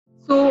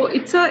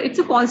it's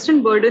a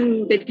constant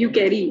burden that you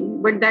carry,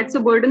 but that's a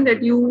burden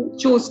that you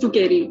chose to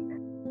carry.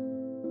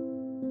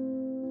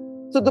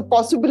 So the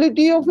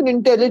possibility of an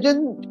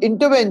intelligent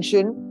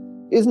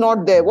intervention is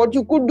not there. What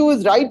you could do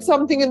is write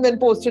something and then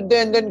post it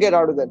there and then get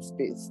out of that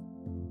space.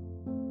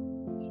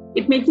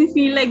 It makes me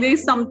feel like there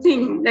is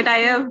something that I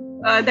have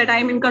that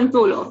I'm in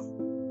control of.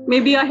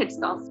 Maybe a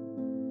headscarf.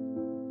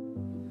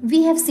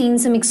 We have seen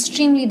some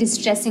extremely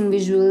distressing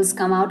visuals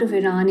come out of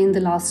Iran in the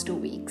last 2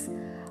 weeks.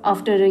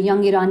 After a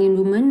young Iranian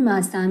woman,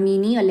 Mahsa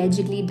Amini,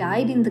 allegedly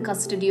died in the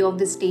custody of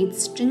the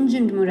state's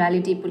stringent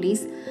morality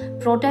police,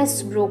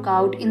 protests broke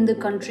out in the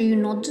country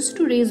not just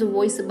to raise a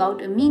voice about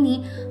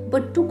Amini,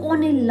 but took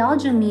on a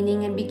larger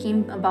meaning and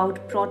became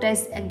about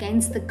protests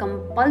against the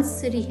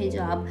compulsory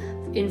hijab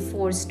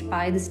enforced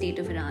by the state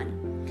of Iran.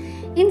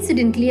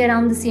 Incidentally,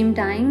 around the same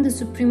time, the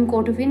Supreme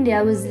Court of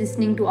India was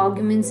listening to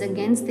arguments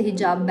against the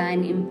hijab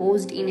ban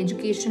imposed in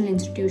educational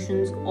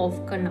institutions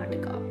of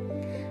Karnataka.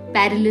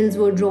 Parallels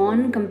were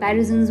drawn,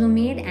 comparisons were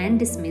made and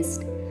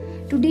dismissed.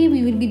 Today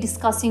we will be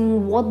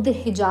discussing what the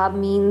hijab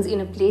means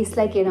in a place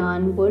like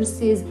Iran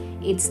versus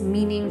its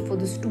meaning for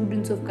the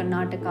students of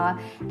Karnataka,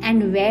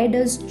 and where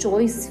does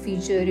choice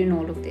feature in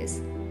all of this.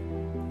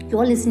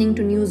 You're listening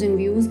to News and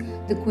Views,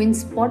 the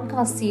Quint's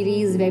podcast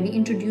series where we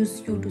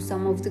introduce you to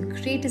some of the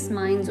greatest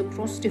minds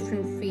across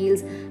different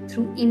fields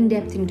through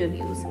in-depth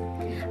interviews.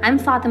 I'm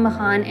Fatima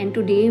Khan, and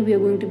today we are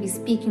going to be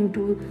speaking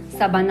to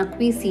Sabaa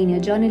Naqvi, senior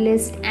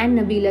journalist, and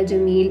Nabila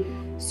Jamil,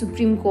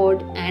 Supreme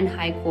Court and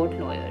High Court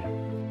lawyer.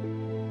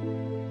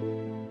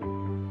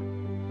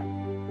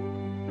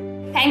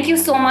 Thank you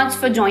so much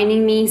for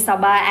joining me,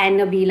 Sabaa and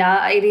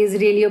Nabila. It is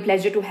really a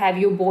pleasure to have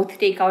you both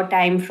take out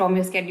time from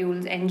your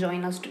schedules and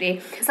join us today.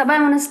 Sabaa,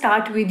 I want to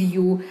start with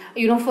you.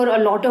 For a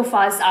lot of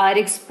us, our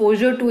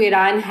exposure to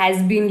Iran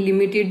has been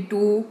limited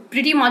to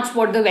pretty much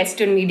what the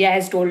Western media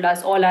has told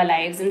us all our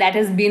lives, and that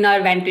has been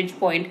our vantage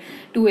point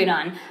to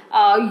Iran.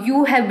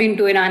 You have been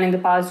to Iran in the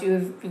past.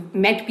 You've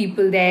met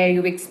people there.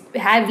 You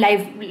have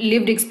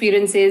lived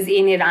experiences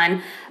in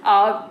Iran.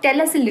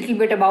 Tell us a little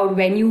bit about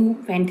when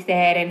you went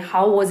there and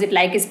how was it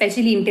like,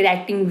 especially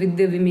interacting with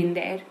the women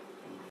there.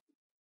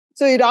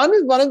 So Iran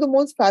is one of the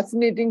most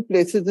fascinating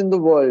places in the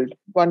world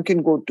one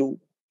can go to.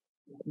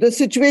 The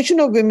situation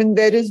of women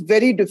there is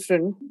very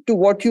different to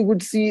what you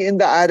would see in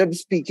the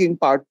Arab-speaking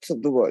parts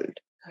of the world.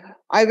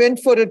 I went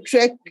for a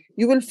trek.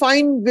 You will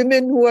find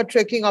women who are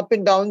trekking up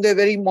and down. They're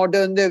very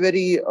modern. They're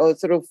very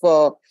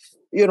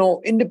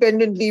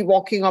independently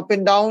walking up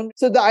and down.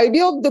 So the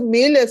idea of the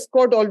male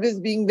escort always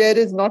being there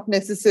is not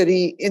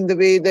necessary in the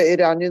way the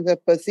Iranians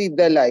have perceived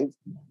their lives.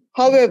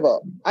 However,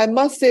 I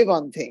must say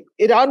one thing.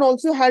 Iran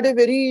also had a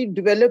very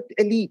developed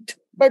elite.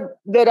 But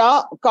there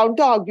are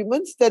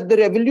counter-arguments that the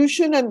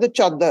revolution and the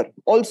chadar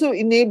also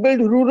enabled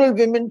rural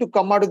women to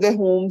come out of their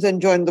homes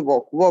and join the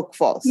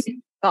workforce.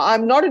 Now,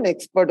 I'm not an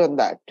expert on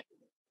that.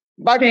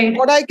 But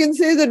what I can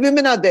say is that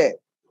women are there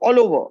all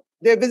over.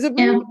 They're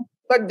visible,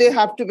 but they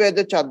have to wear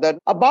the chadar.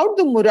 About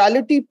the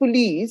morality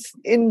police,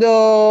 in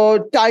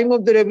the time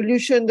of the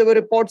revolution, there were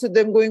reports of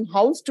them going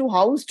house to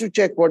house to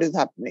check what is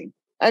happening.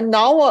 And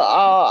now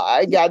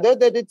I gather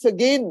that it's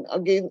again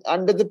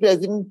under the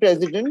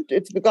president,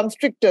 it's become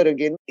stricter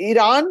again.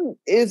 Iran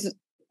is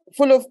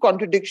full of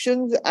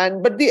contradictions,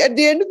 but at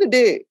the end of the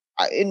day,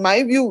 in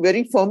my view,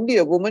 very firmly,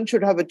 a woman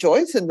should have a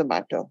choice in the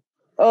matter.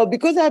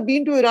 Because I've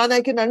been to Iran,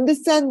 I can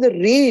understand the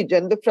rage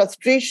and the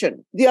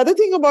frustration. The other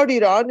thing about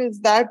Iran is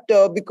that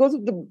because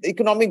of the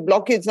economic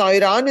blockades, now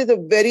Iran is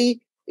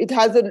it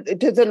has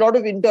a lot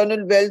of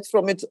internal wealth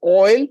from its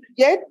oil,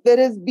 yet there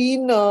has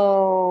been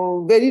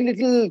very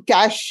little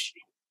cash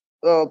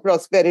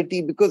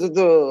prosperity because of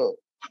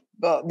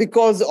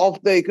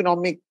the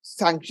economic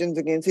sanctions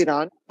against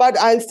Iran. But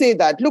I'll say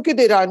that. Look at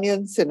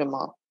Iranian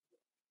cinema.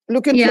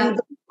 Look at some of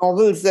the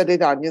novels that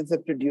Iranians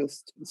have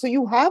produced. So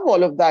you have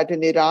all of that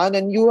in Iran,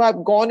 and you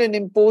have gone and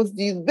imposed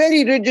these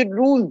very rigid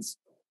rules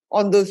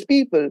on those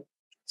people.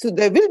 So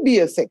there will be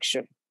a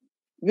section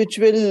which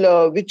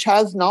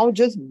has now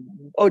just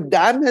a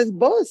dam has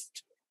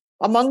burst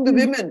among the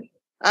women.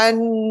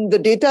 And the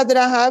data that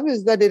I have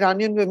is that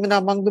Iranian women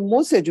are among the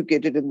most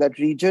educated in that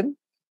region.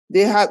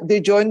 They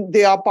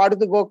are part of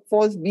the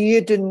workforce, be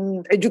it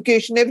in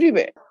education,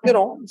 everywhere.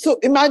 So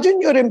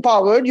imagine you're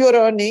empowered, you're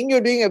earning,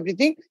 you're doing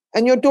everything,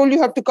 and you're told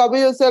you have to cover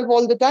yourself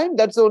all the time.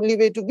 That's the only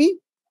way to be.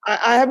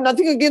 I have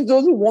nothing against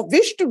those who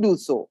wish to do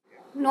so.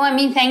 No,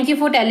 thank you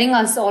for telling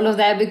us all of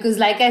that, because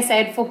like I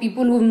said, for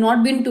people who have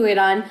not been to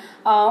Iran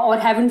or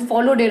haven't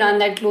followed Iran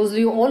that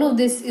closely, all of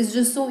this is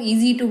just so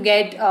easy to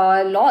get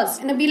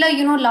lost. And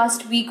Nabila,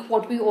 last week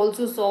what we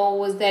also saw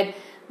was that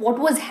what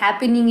was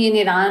happening in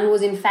Iran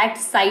was in fact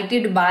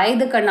cited by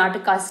the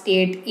Karnataka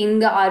state in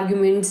the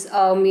arguments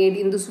made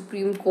in the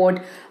Supreme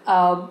Court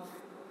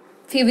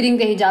favoring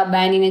the hijab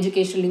ban in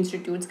educational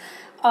institutes.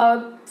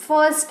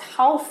 First,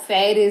 how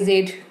fair is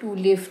it to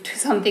lift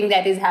something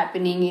that is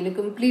happening in a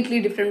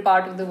completely different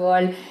part of the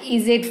world?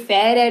 Is it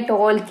fair at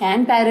all?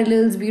 Can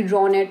parallels be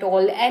drawn at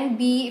all? And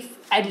B,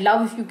 I'd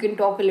love if you can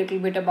talk a little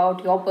bit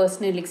about your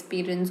personal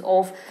experience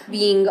of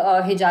being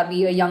a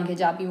hijabi, a young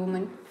hijabi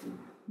woman.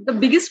 The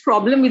biggest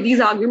problem with these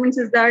arguments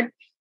is that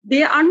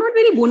they are not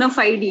very bona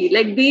fide.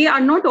 Like, they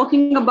are not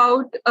talking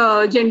about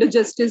gender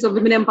justice or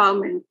women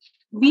empowerment.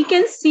 We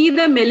can see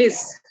the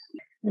malice,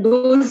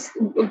 those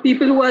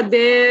people who are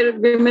there,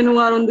 women who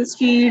are on the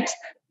streets.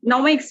 Now,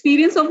 my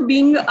experience of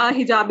being a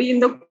hijabi in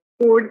the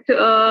court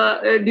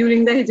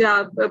during the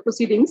hijab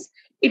proceedings,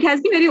 it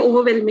has been very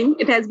overwhelming.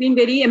 It has been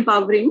very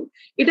empowering.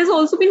 It has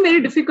also been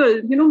very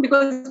difficult,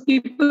 because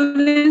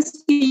people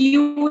see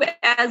you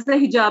as a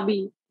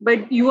hijabi,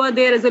 but you are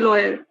there as a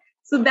lawyer.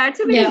 So that's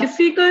a very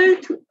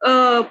difficult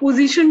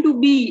position to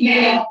be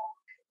in.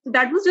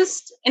 That was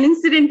just an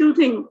incidental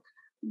thing.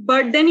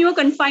 But then you are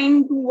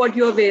confined to what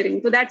you are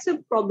wearing. So that's a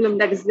problem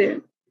that is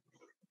there.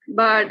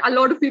 But a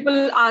lot of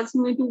people ask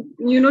me to,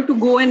 to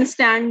go and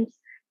stand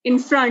in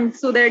front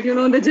so that,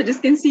 the judges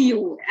can see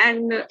you.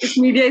 And if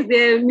media is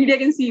there, media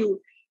can see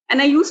you. And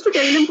I used to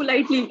tell them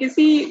politely,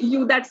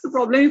 see, that's the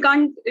problem.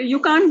 You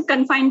can't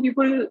confine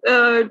people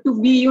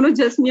to be,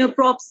 just mere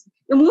props.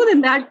 You're more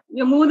than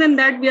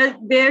that. We are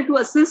there to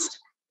assist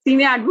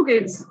senior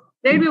advocates.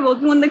 Right? We're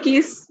working on the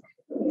case.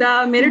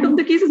 The merit of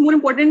the case is more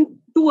important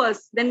to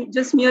us than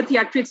just mere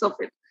theatrics of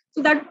it.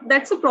 So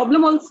that's a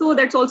problem also.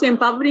 That's also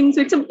empowering.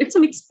 So it's a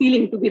mixed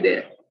feeling to be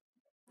there.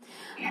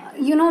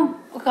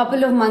 A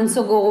couple of months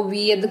ago,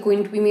 we at the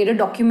Quint, we made a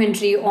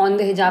documentary on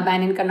the hijab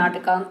ban in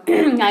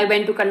Karnataka. I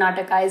went to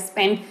Karnataka. I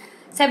spent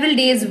several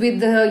days with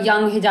the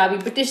young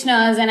hijabi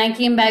petitioners, and I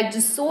came back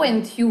just so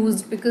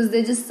enthused because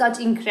they're just such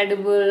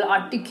incredible,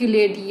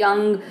 articulate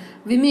young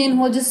women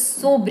who are just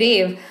so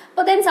brave.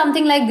 But then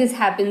something like this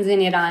happens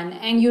in Iran.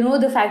 And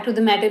the fact of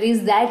the matter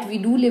is that we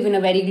do live in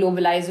a very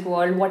globalized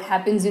world. What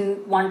happens in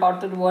one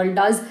part of the world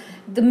does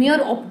the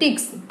mere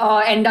optics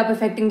end up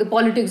affecting the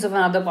politics of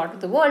another part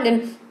of the world.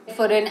 And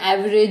for an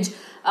average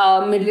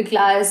middle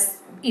class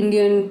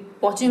Indian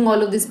watching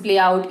all of this play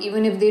out,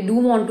 even if they do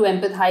want to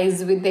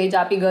empathize with the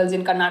hijabi girls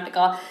in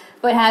Karnataka,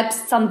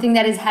 perhaps something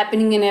that is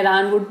happening in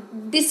Iran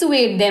would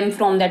dissuade them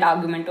from that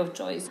argument of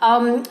choice.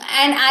 And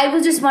I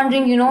was just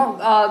wondering,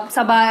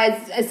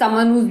 Sabah, as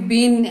someone who's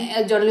been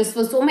a journalist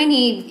for so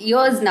many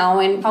years now,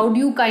 and how do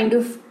you kind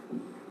of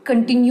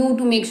continue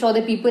to make sure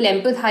that people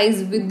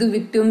empathize with the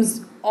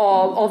victims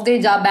of the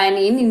hijab ban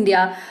in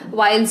India,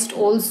 whilst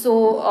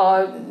also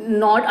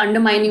not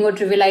undermining or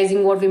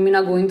trivializing what women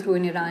are going through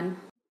in Iran?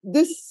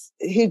 This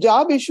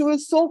hijab issue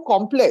is so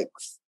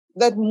complex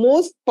that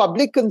most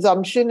public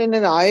consumption in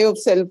an eye of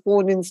cell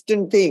phone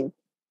instant thing,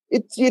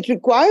 it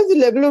requires a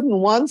level of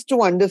nuance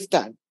to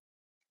understand.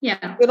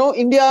 Yeah.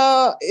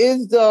 India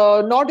is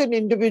not an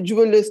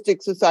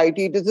individualistic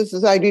society. It is a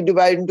society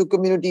divided into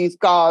communities,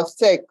 caste,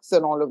 sex,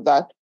 and all of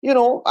that.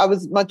 I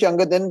was much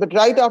younger then, but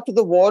right after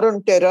the war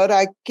on terror,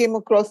 I came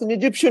across an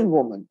Egyptian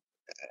woman.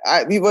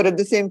 We were at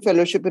the same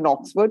fellowship in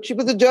Oxford. She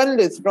was a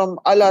journalist from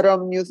Al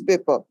Aram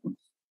newspaper.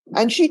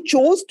 And she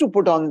chose to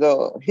put on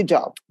the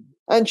hijab.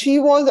 And she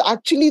was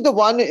actually the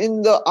one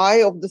in the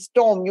eye of the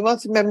storm. You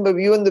must remember,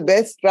 we were in the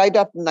best right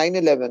after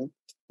 9/11.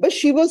 But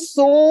she was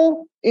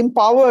so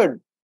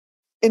empowered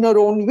in her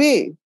own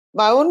way.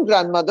 My own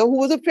grandmother, who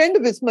was a friend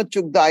of Ismat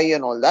Chughdai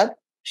and all that,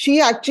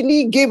 she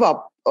actually gave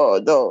up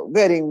the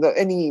wearing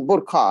any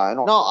burqa and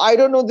all. Now, I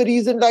don't know the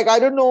reason. I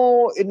don't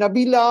know,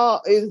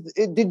 Nabila,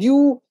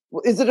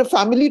 is it a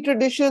family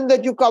tradition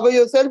that you cover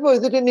yourself, or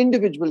is it an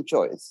individual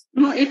choice?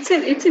 No, it's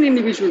an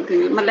individual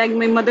thing. Like,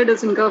 my mother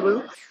doesn't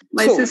cover.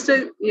 My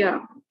sister, yeah.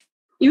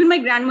 Even my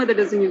grandmother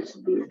doesn't used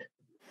to do it.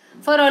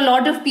 For a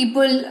lot of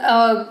people,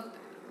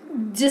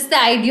 just the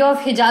idea of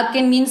hijab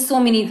can mean so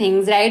many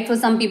things, right? For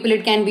some people,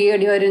 it can be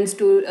adherence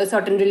to a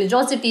certain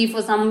religiosity.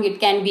 For some, it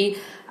can be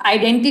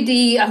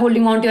identity,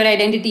 holding on to your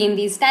identity in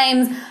these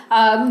times.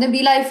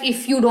 Nabila,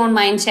 if you don't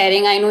mind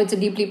sharing, I know it's a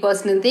deeply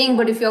personal thing,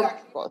 but if you're...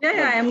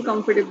 Yeah, I am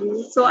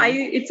comfortable. So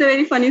it's a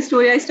very funny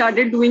story. I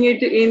started doing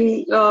it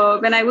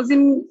when I was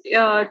in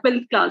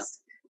 12th class.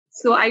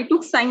 So I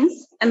took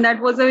science, and that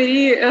was a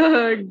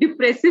very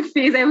depressive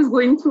phase I was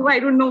going through. I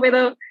don't know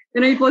whether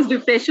it was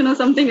depression or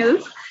something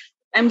else.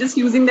 I'm just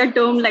using that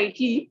term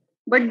lightly.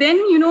 But then,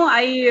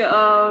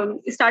 I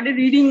started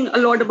reading a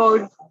lot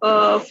about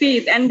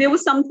faith, and there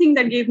was something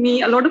that gave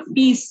me a lot of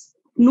peace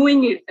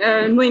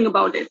knowing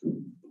about it.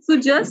 So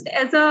just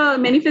as a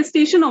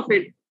manifestation of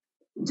it,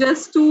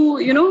 just to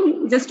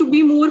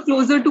be more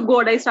closer to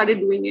God, I started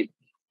doing it.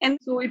 And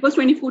so it was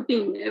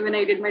 2014 when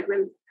I did my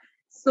 12th.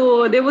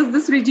 So there was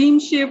this regime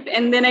shift,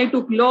 and then I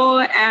took law,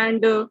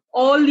 and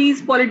all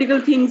these political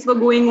things were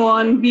going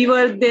on. We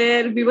were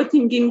there. We were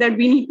thinking that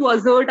we need to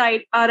assert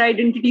our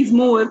identities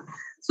more.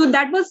 So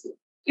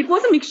it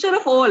was a mixture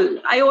of all.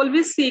 I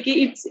always say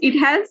it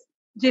has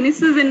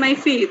genesis in my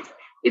faith.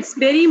 It's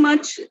very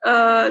much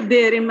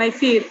there in my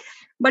faith.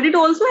 But it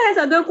also has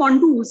other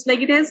contours,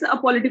 like it has a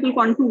political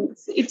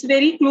contours. It's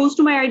very close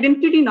to my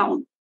identity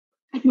now.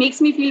 It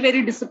makes me feel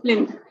very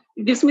disciplined.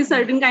 It gives me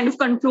certain kind of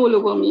control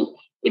over me.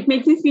 It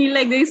makes me feel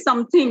like there is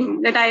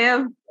something that I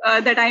have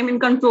that I'm in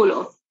control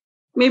of.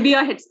 Maybe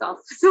a headscarf.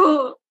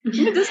 So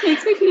it just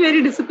makes me feel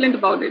very disciplined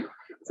about it.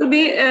 So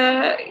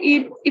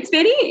it's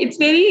very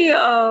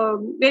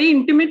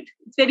intimate.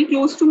 It's very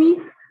close to me.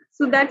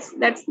 So that's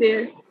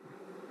there.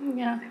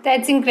 Yeah,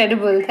 that's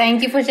incredible.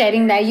 Thank you for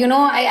sharing that.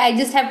 I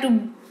just have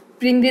to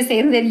bring this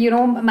in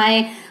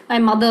that, my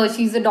mother,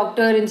 she's a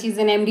doctor and she's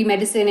an MD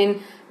medicine.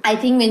 And I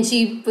think when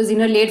she was in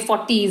her late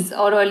 40s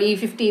or early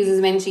 50s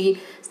is when she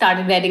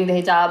started wearing the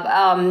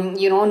hijab.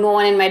 No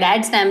one in my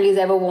dad's family has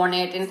ever worn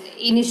it. And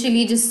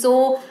initially just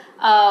so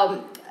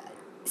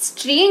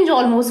strange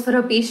almost for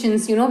her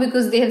patients,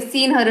 because they have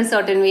seen her a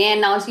certain way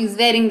and now she's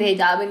wearing the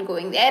hijab and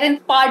going there.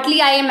 And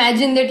partly I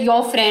imagine that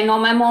your friend or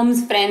my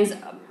mom's friends,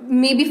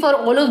 maybe for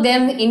all of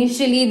them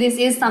initially this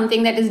is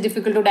something that is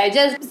difficult to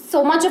digest.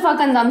 So much of our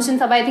consumption,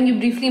 Sabha, I think you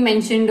briefly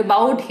mentioned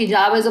about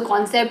hijab as a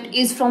concept,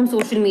 is from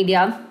social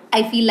media.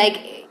 I feel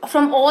like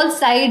from all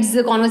sides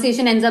the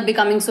conversation ends up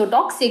becoming so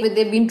toxic.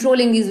 They've been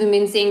trolling these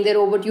women saying that,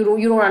 oh, but you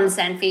don't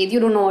understand faith, you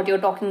don't know what you're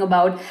talking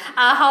about.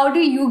 How do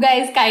you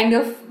guys kind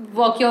of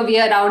work your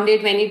way around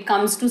it when it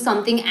comes to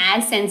something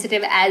as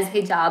sensitive as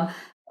hijab?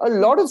 A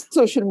lot of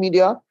social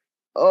media,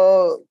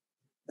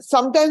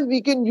 sometimes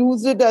we can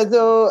use it as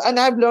and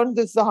I've learned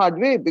this the hard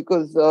way,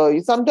 because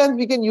sometimes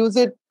we can use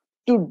it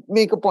to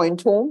make a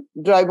point home,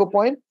 drive a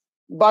point.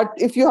 But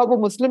if you have a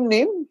Muslim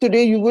name,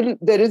 today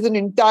there is an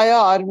entire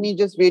army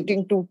just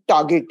waiting to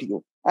target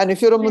you. And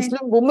if you're a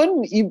Muslim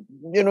woman,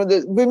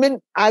 the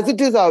women as it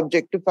is are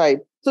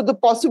objectified. So the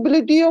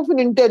possibility of an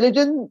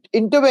intelligent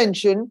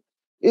intervention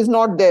is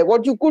not there.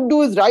 What you could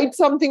do is write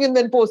something and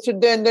then post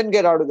it there and then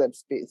get out of that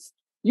space.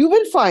 You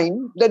will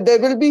find that there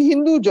will be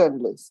Hindu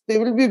journalists, there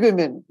will be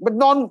women, but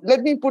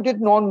let me put it,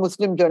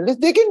 non-Muslim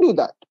journalists, they can do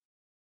that.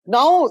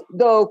 Now,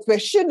 the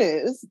question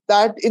is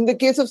that in the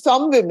case of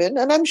some women,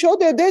 and I'm sure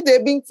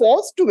they're being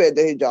forced to wear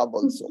the hijab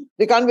also.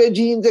 They can't wear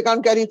jeans, they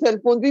can't carry cell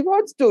phones. We've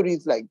heard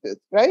stories like this,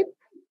 right?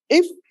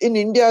 If in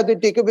India they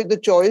take away the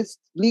choice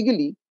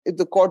legally, if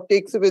the court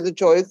takes away the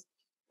choice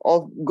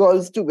of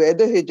girls to wear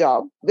the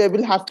hijab, there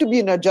will have to be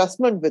an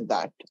adjustment with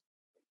that.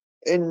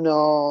 In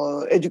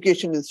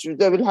education institutes,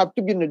 there will have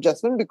to be an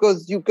adjustment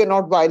because you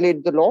cannot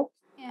violate the law.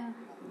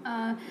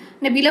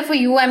 Nabila, for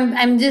you,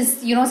 I'm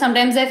just,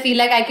 sometimes I feel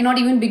like I cannot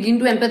even begin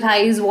to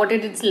empathize what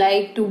it's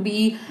like to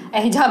be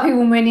a hijabi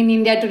woman in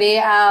India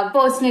today.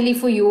 Personally,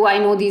 for you, I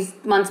know these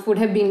months would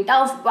have been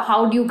tough.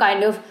 How do you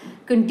kind of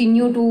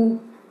continue to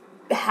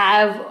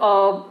have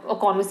a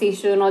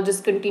conversation or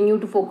just continue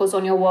to focus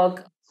on your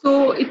work?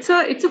 So it's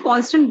a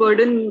constant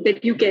burden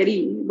that you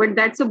carry, but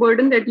that's a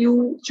burden that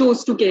you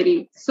chose to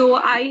carry. So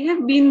I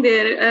have been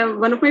there.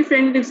 One of my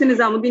friends lives in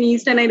Nizamuddin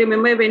East, and I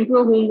remember I went to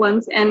her home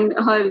once, and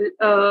her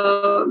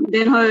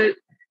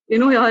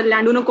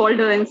landowner called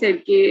her and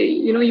said,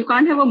 you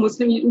can't have a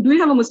Muslim. Do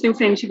you have a Muslim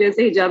friend? She wears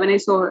a hijab, and I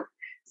saw her.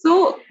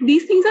 So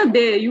these things are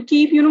there. You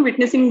keep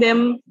witnessing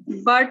them,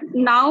 but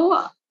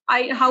now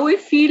how I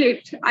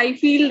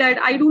feel that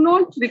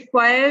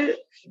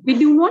we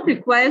do not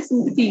require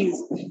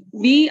sympathies.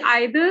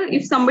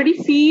 If somebody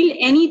feel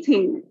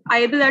anything,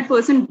 either that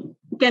person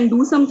can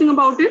do something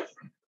about it,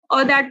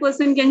 or that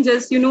person can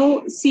just,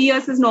 see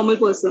us as normal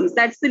persons.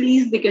 That's the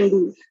least they can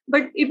do.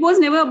 But it was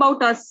never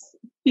about us,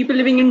 people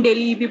living in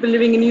Delhi, people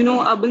living in,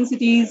 urban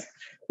cities,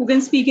 who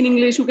can speak in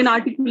English, who can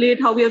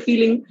articulate how we are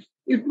feeling.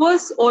 It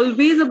was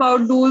always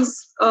about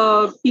those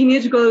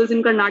teenage girls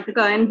in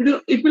Karnataka,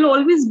 and it will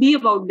always be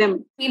about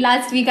them.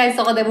 Last week, I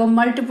saw there were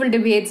multiple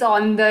debates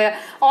on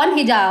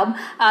hijab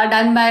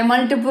done by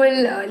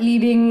multiple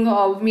leading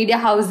media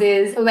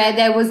houses, where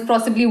there was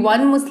possibly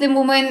one Muslim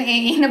woman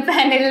in a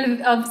panel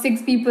of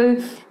 6 people.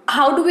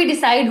 How do we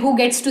decide who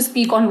gets to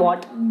speak on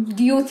what?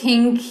 Do you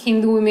think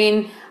Hindu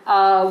women,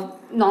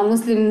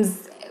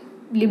 non-Muslims,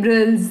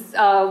 liberals,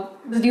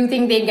 do you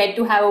think they get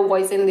to have a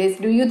voice in this?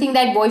 Do you think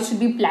that voice should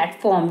be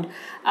platformed?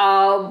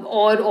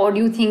 Or do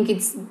you think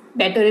it's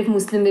better if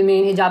Muslim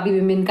women, hijabi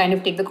women kind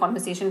of take the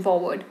conversation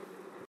forward?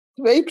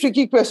 Very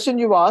tricky question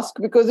you ask,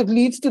 because it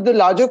leads to the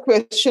larger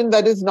question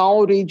that is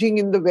now raging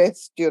in the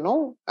West,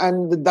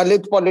 and the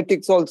Dalit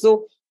politics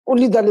also.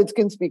 Only Dalits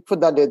can speak for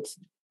Dalits.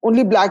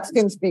 Only blacks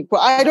can speak for...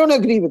 I don't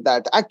agree with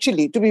that,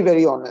 actually, to be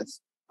very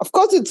honest. Of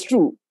course, it's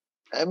true.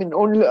 I mean,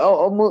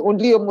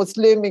 only a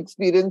Muslim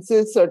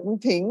experiences certain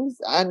things,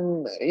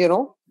 and,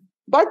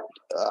 but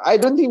I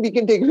don't think we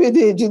can take away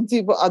the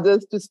agency for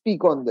others to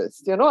speak on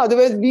this.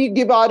 Otherwise we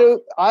give our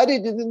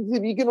agency,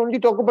 we can only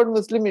talk about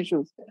Muslim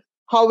issues.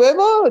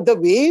 However, the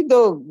way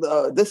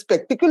the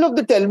spectacle of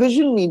the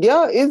television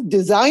media is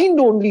designed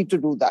only to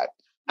do that.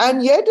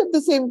 And yet at the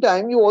same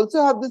time, you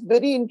also have this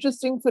very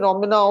interesting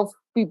phenomena of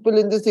people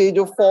in this age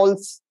of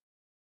false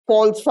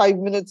 5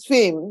 minutes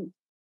fame,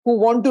 who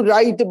want to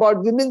write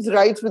about women's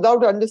rights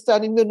without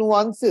understanding the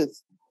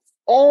nuances.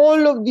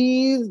 All of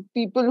these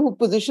people who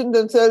position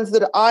themselves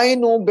that I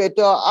know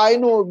better, I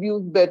know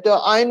abuse better,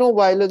 I know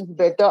violence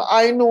better,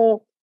 I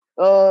know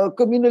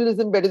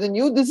communalism better than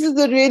you. This is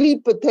the really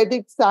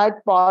pathetic,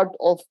 sad part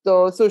of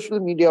the social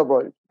media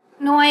world.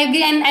 No, I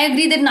agree, and I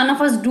agree that none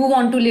of us do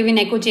want to live in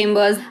echo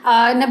chambers.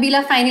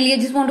 Nabila, finally, I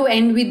just want to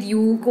end with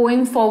you.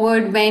 Going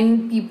forward,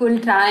 when people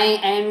try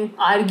and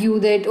argue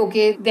that,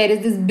 okay, there is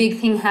this big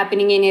thing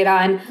happening in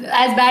Iran,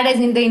 as bad as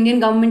in the Indian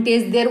government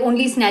is, they're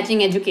only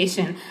snatching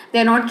education.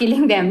 They're not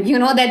killing them. You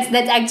know, that's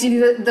actually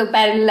the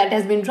parallel that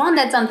has been drawn.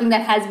 That's something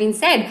that has been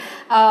said.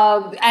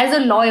 As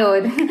a lawyer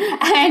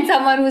and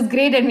someone who's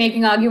great at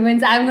making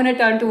arguments, I'm going to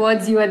turn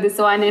towards you at this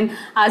one and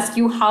ask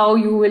you how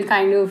you will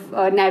kind of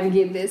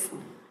navigate this.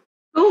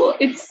 So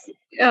it's,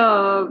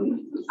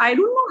 I don't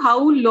know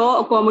how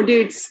law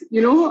accommodates,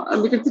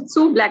 because it's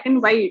so black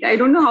and white. I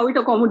don't know how it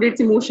accommodates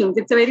emotions.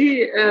 It's a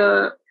very,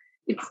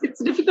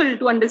 it's difficult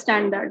to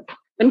understand that.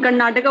 When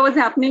Karnataka was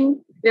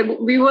happening,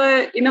 we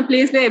were in a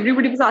place where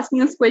everybody was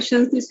asking us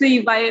questions to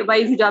see why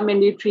is hijab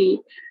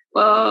mandatory?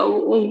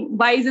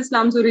 Why is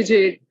Islam so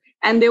rigid?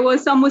 And there were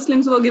some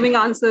Muslims who were giving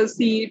answers,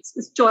 see,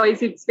 it's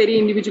choice, it's very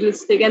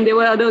individualistic. And there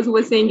were others who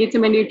were saying it's a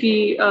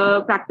mandatory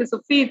practice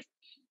of faith.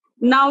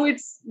 Now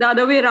it's the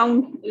other way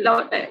around.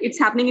 It's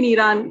happening in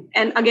Iran,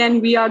 and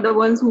again we are the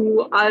ones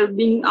who are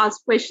being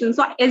asked questions.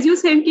 So as you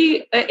said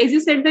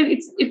that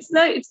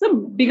it's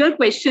the bigger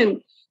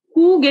question: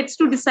 who gets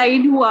to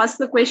decide who asks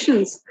the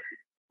questions?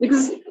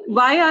 Because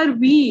why are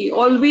we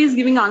always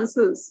giving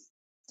answers?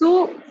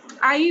 So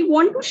I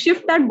want to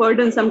shift that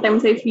burden.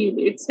 Sometimes I feel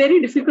it's very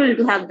difficult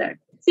to have that.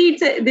 See,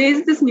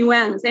 there's this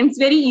nuance, and it's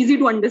very easy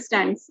to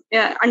understand.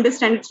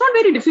 It's not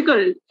very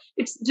difficult.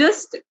 It's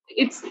just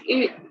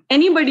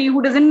anybody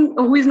who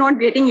is not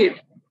getting it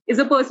is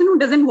a person who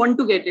doesn't want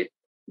to get it.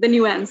 The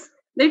nuance.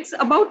 It's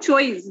about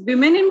choice.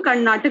 Women in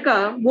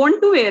Karnataka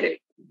want to wear it.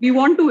 We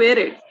want to wear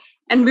it.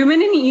 And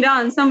women in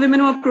Iran, some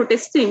women were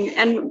protesting,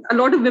 and a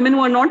lot of women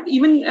were not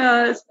even.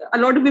 A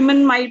lot of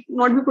women might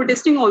not be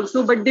protesting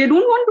also, but they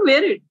don't want to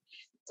wear it.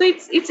 So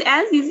it's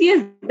as easy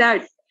as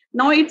that.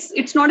 Now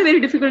it's not a very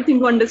difficult thing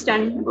to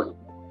understand.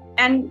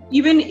 And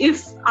even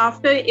if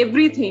after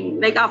everything,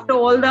 like after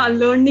all the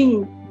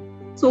unlearning,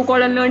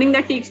 so-called unlearning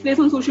that takes place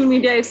on social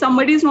media, if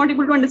somebody is not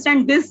able to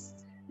understand this,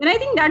 then I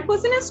think that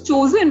person has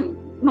chosen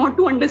not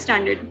to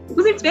understand it,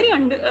 because it's very,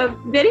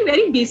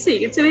 very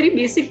basic. It's a very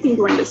basic thing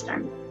to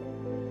understand.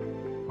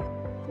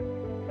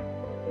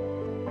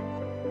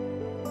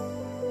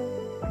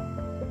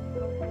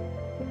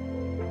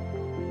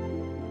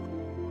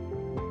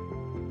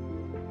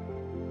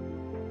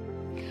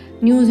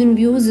 News and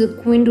Views is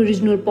a Quint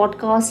original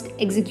podcast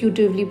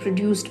executively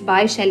produced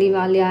by Shelly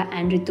Walia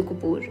and Ritu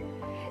Kapoor.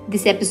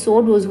 This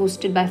episode was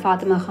hosted by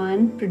Fatima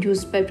Khan,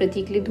 produced by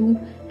Pratik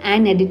Lidhu,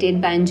 and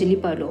edited by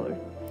Anjali Parlor.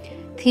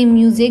 Theme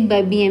music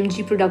by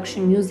BMG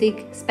Production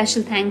Music.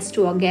 Special thanks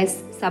to our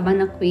guests Sabah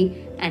Naqvi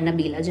and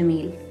Nabila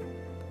Jamil.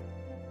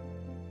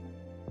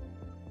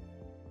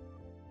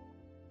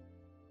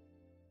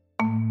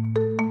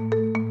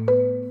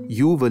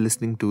 You were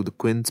listening to the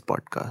Quint's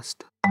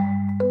podcast.